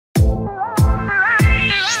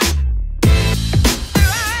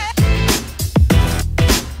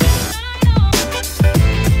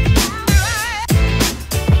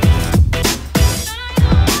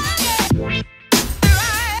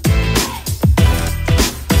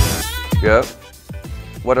Yep.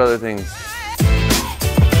 What other things?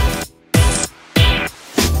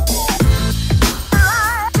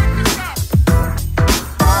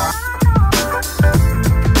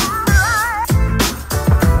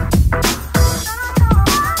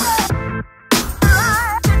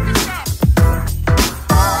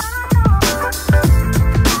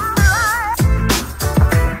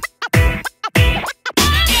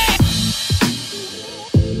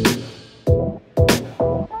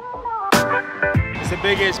 The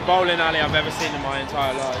biggest bowling alley I've ever seen in my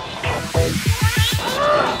entire life.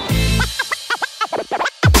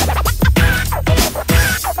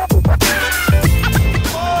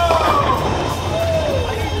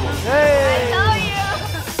 Hey! I know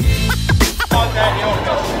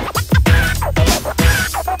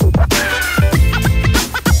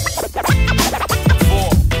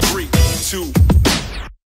you!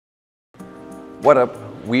 What up?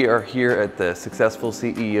 We are here at the Successful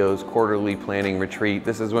CEO's Quarterly Planning Retreat.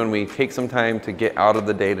 This is when we take some time to get out of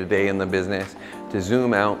the day-to-day in the business, to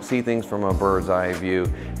zoom out, see things from a bird's eye view,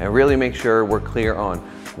 and really make sure we're clear on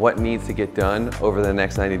what needs to get done over the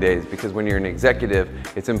next 90 days. Because when you're an executive,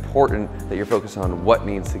 it's important that you're focused on what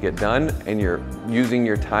needs to get done and you're using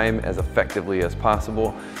your time as effectively as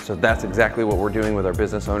possible. So that's exactly what we're doing with our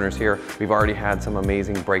business owners here. We've already had some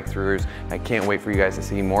amazing breakthroughs. I can't wait for you guys to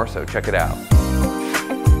see more, so check it out.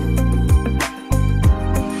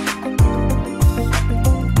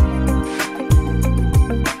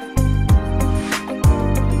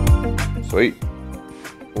 Sweet.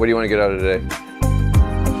 What do you want to get out of today?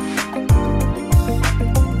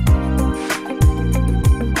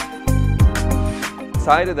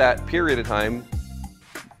 Side of that period of time,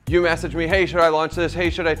 you message me, hey, should I launch this? Hey,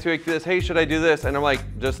 should I tweak this? Hey, should I do this? And I'm like,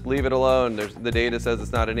 just leave it alone. The data says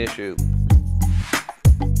it's not an issue.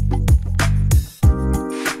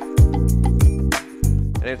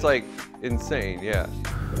 And it's like insane, yeah.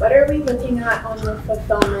 What are we looking at on the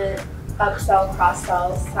fulfillment, upsell,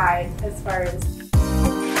 cross-sell side as far as?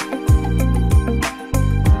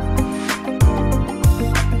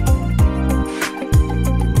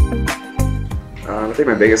 I think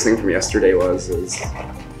my biggest thing from yesterday is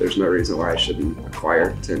there's no reason why I shouldn't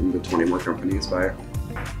acquire 10 to 20 more companies by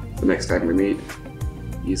the next time we meet,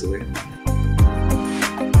 easily. I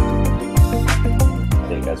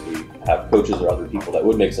think as we have coaches or other people that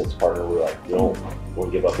would make sense to partner, we're like, we don't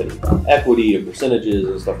want to give up any equity and percentages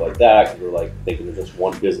and stuff like that, because we're like thinking there's just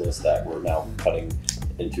one business that we're now cutting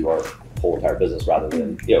into our whole entire business rather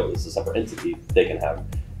than, you know, it's a separate entity. They can have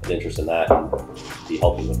an interest in that and be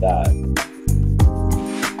helping with that.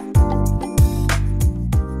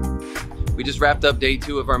 We just wrapped up day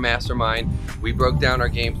 2 of our mastermind. We broke down our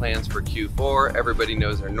game plans for Q4. Everybody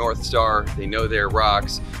knows their North Star. They know their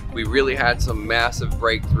rocks. We really had some massive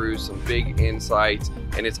breakthroughs, some big insights,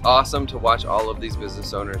 and it's awesome to watch all of these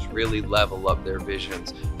business owners really level up their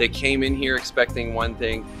visions. They came in here expecting one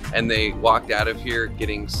thing, and they walked out of here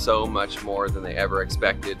getting so much more than they ever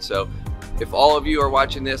expected. So if all of you are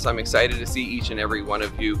watching this, I'm excited to see each and every one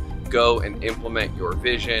of you go and implement your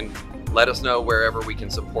vision. Let us know wherever we can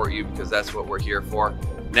support you, because that's what we're here for.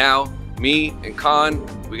 Now, me and Con,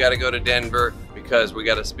 we got to go to Denver because we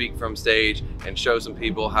got to speak from stage and show some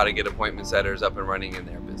people how to get appointment setters up and running in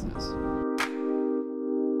their business.